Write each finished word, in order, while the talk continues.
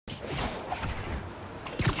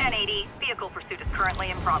1080. Vehicle pursuit is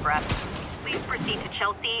currently in progress. Please proceed to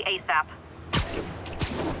Chelsea ASAP.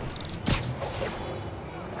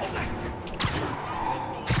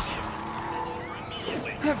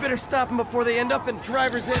 I better stop them before they end up in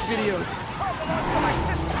driver's ed videos.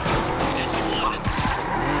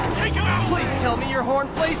 Take him out! Please tell me your horn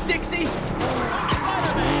plays Dixie!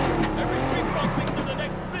 Spider Man! Every street punk thinks they're the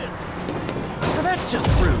next fist! Now that's just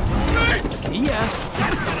rude. See ya!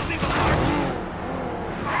 That's gonna leave a mark!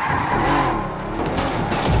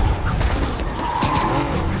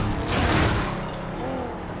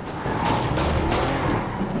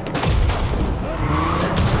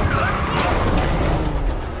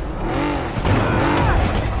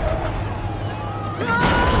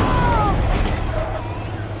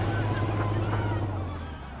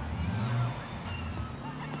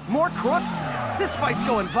 More crooks? This fight's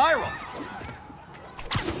going viral.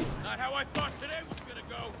 Not how I thought today was gonna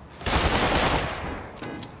go.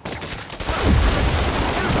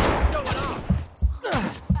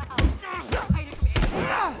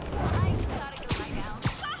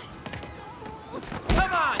 What's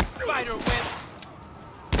going on? Come on, Spider Whip!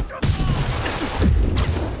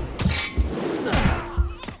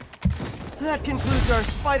 That concludes our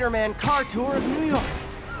Spider Man car tour of New York.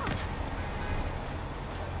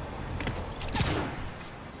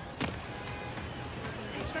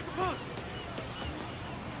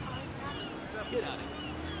 Get out of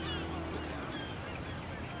here.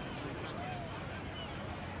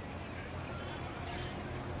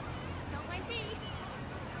 Don't mind me.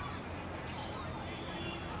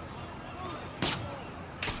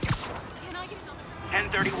 Can I get another?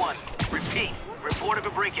 1031. Repeat. Report of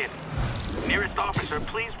a break-in. Nearest officer,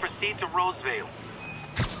 please proceed to Roseville.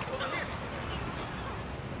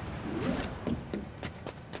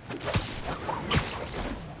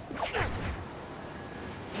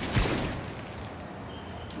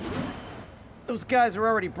 Those guys are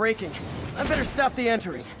already breaking. I better stop the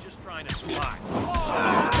entry. Just trying to slide.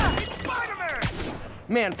 It's Spider-Man!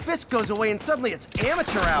 Man, Fisk goes away and suddenly it's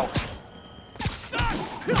amateur hour.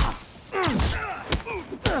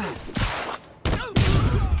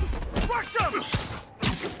 Rush him!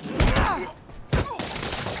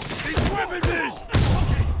 He's whipping me!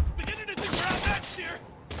 Beginning to think we're outmatched here.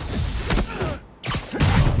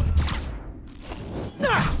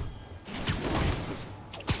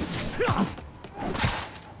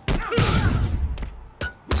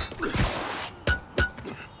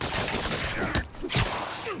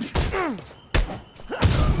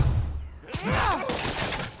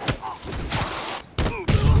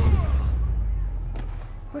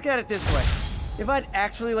 Look at it this way. If I'd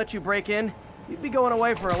actually let you break in, you'd be going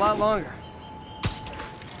away for a lot longer.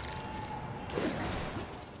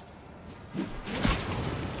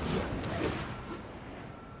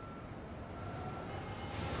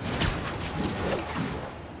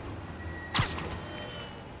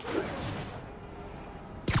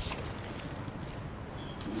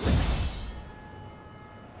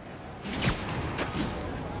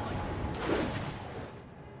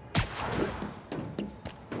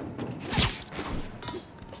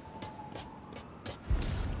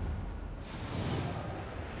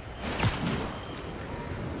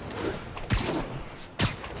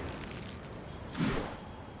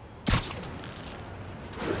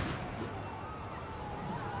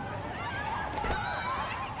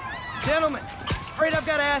 Gentlemen, afraid I've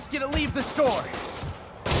got to ask you to leave the store.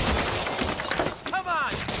 Come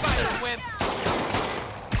on, Spider Whip!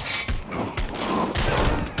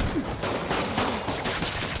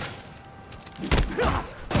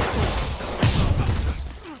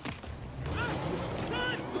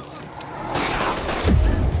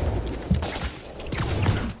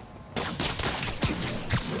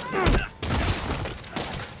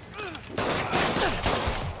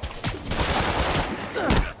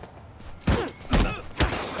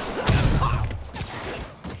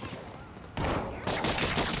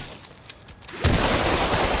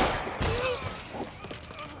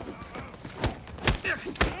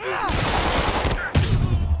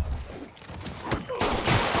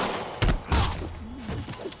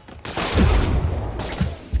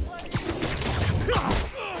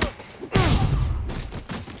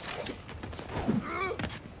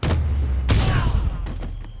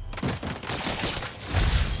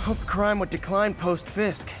 Hope crime would decline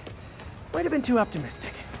post-Fisk. Might have been too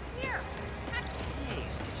optimistic. Here! Hey,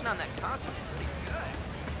 stitching on that costume is pretty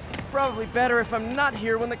good. Probably better if I'm not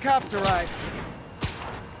here when the cops arrive.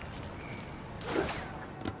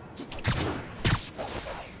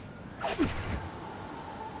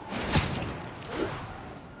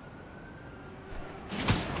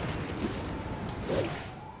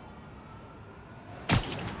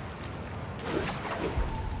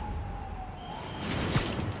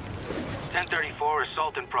 634,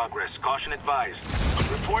 assault in progress. Caution advised.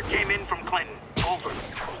 Report came in from Clinton. Over.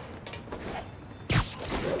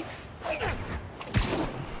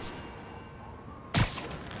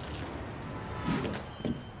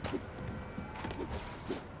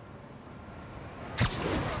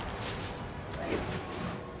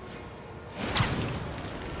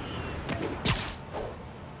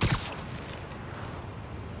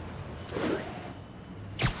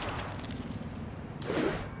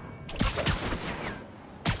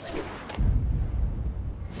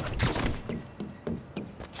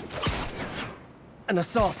 An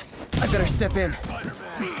assault. I better step in.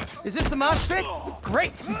 Is this the mosh pit?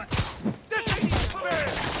 Great! This ain't fair!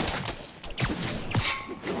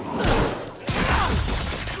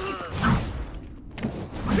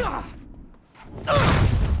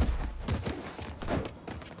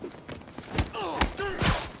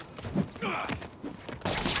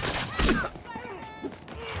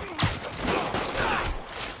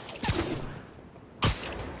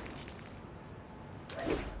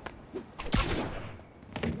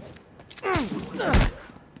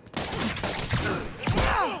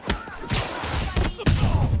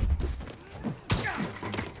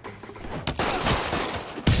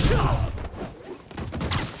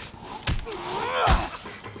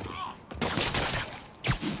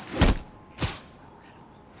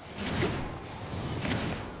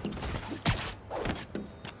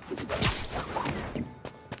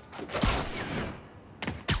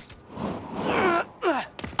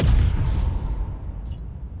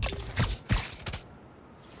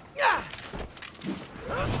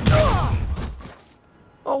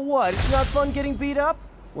 Oh, what? It's not fun getting beat up?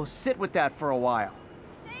 Well, sit with that for a while.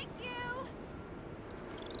 Thank you.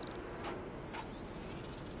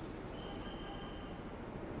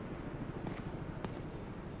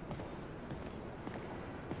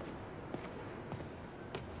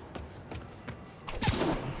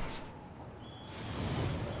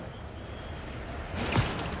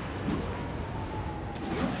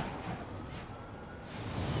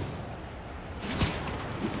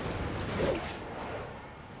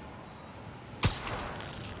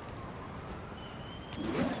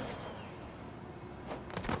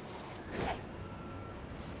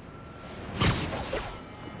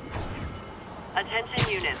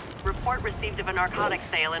 Attention units. Report received of a narcotics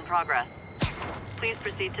sale in progress. Please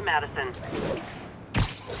proceed to Madison.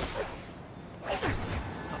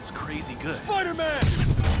 Stuff's crazy good. Spider Man!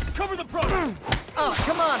 Cover the product! Oh,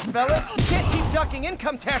 come on, fellas. You can't keep ducking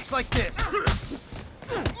income tax like this. How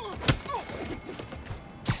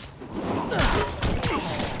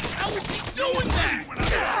is he doing that?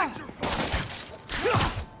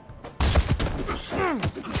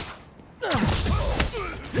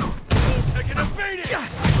 Taking a beating!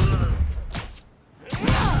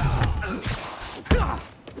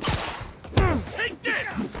 Take this!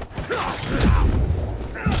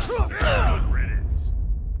 Good riddance.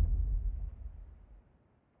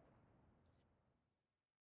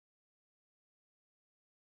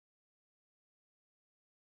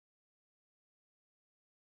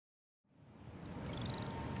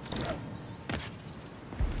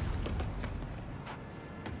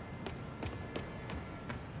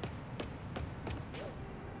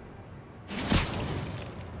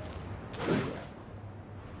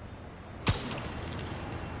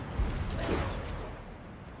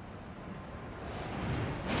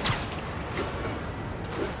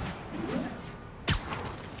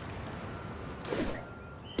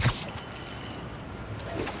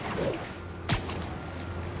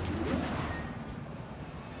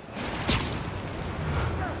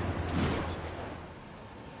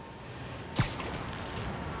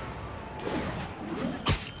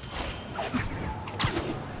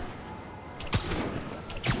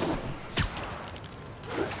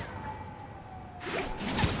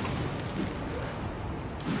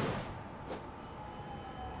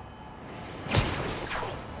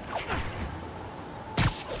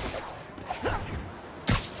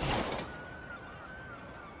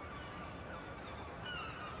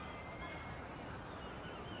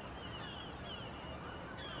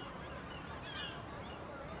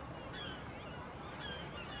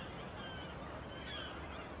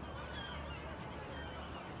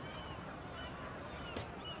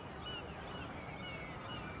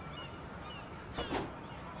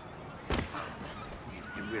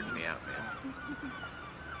 You're weirding me out, man.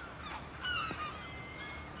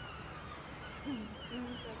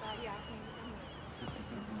 I'm so glad you asked me to come here.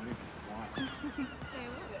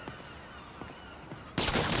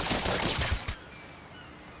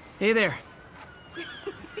 Hey there.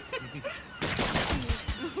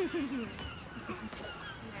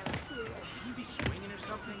 You be swinging or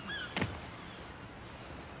something?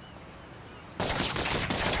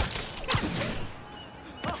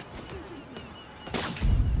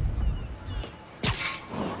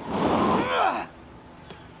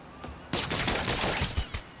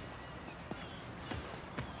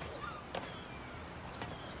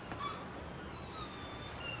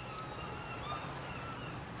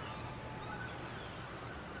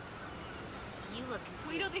 look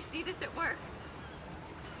Wait till they see this at work.